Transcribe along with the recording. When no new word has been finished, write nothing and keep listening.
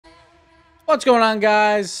What's going on,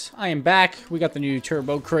 guys? I am back. We got the new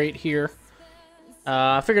turbo crate here.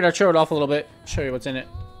 I figured I'd show it off a little bit, show you what's in it,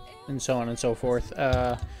 and so on and so forth.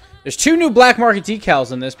 There's two new black market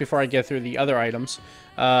decals in this before I get through the other items.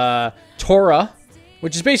 Tora,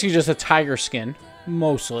 which is basically just a tiger skin,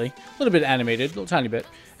 mostly. A little bit animated, a little tiny bit.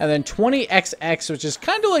 And then 20XX, which is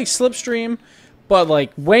kind of like Slipstream, but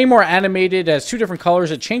like way more animated. It has two different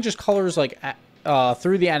colors. It changes colors like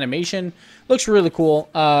through the animation. Looks really cool.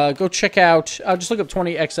 Go check out, just look up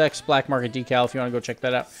 20XX Black Market Decal if you want to go check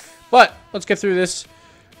that out. But let's get through this.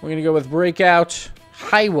 We're going to go with Breakout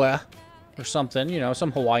Haiwa or something, you know,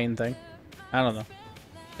 some Hawaiian thing. I don't know.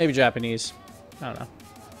 Maybe Japanese. I don't know.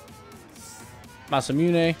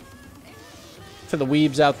 Masamune for the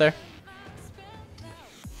weebs out there.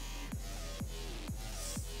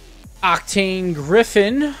 Octane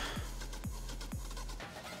Griffin.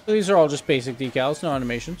 These are all just basic decals, no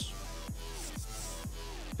animations.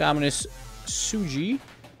 Dominus Suji.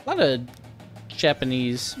 A lot of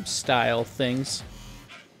Japanese style things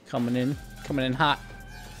coming in hot.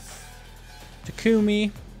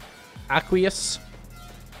 Takumi. Aqueous.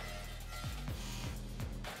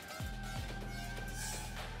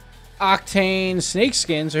 Octane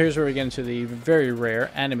Snakeskin. So here's where we get into the very rare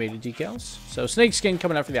animated decals. So Snakeskin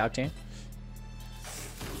coming out for the Octane.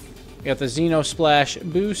 We got the Xeno Splash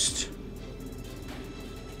Boost.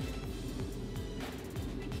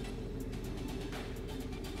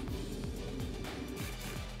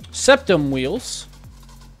 Septum wheels.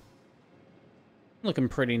 Looking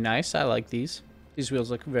pretty nice. I like these. These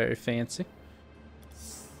wheels look very fancy.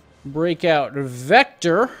 Breakout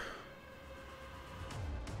Vector.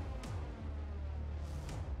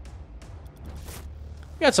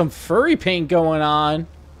 Got some furry paint going on.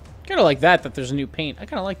 Kind of like that there's a new paint. I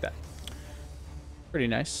kind of like that. Pretty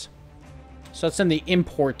nice. So that's in the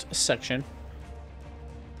import section.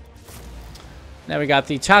 Now we got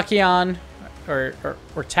the Tachyon, or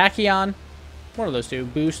Tachyon. One of those two.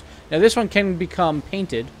 Boost. Now this one can become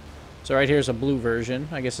painted. So right here is a blue version.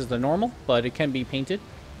 I guess is the normal, but it can be painted.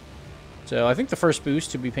 So I think the first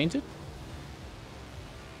boost to be painted.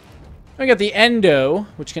 We got the Endo,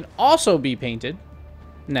 which can also be painted.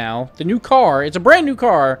 Now, the new car, it's a brand new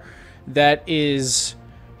car that is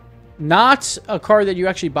not a car that you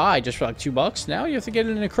actually buy just for like $2. Now you have to get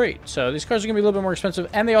it in a crate. So these cars are going to be a little bit more expensive,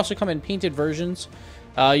 and they also come in painted versions.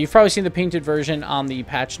 You've probably seen the painted version on the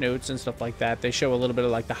patch notes and stuff like that. They show a little bit of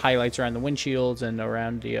like the highlights around the windshields and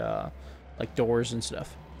around the like doors and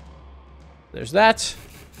stuff. There's that.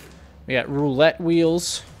 We got roulette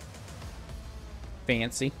wheels.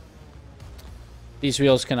 Fancy. These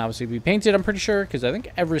wheels can obviously be painted, I'm pretty sure, because I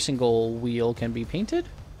think every single wheel can be painted.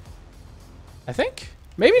 I think.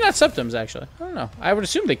 Maybe not Septums, actually. I don't know. I would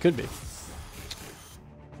assume they could be.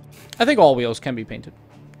 I think all wheels can be painted.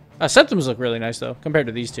 Septums look really nice, though, compared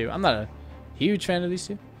to these two. I'm not a huge fan of these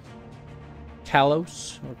two.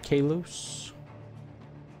 Kalos, or Kalos.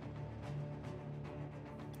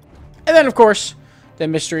 And then, of course, the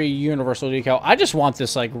Mystery Universal Decal. I just want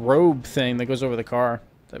this, like, robe thing that goes over the car.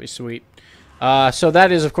 That'd be sweet. So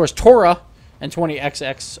that is, of course, Tora and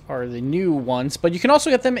 20XX are the new ones. But you can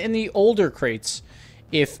also get them in the older crates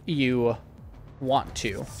if you want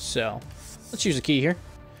to. So let's use a key here.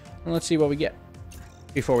 And let's see what we get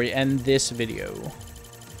before we end this video.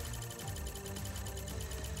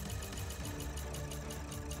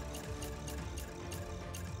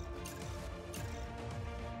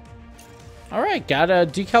 Alright, got a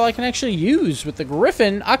decal I can actually use with the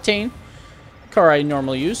Griffin Octane car I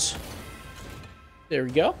normally use. There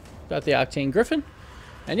we go. Got the Octane Griffin.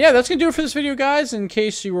 And yeah, that's going to do it for this video, guys. In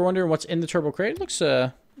case you were wondering what's in the Turbo Crate. Looks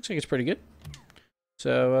like it's pretty good.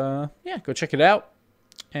 So, yeah, go check it out.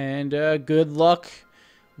 And good luck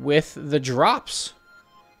with the drops.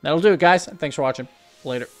 That'll do it, guys. Thanks for watching.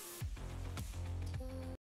 Later.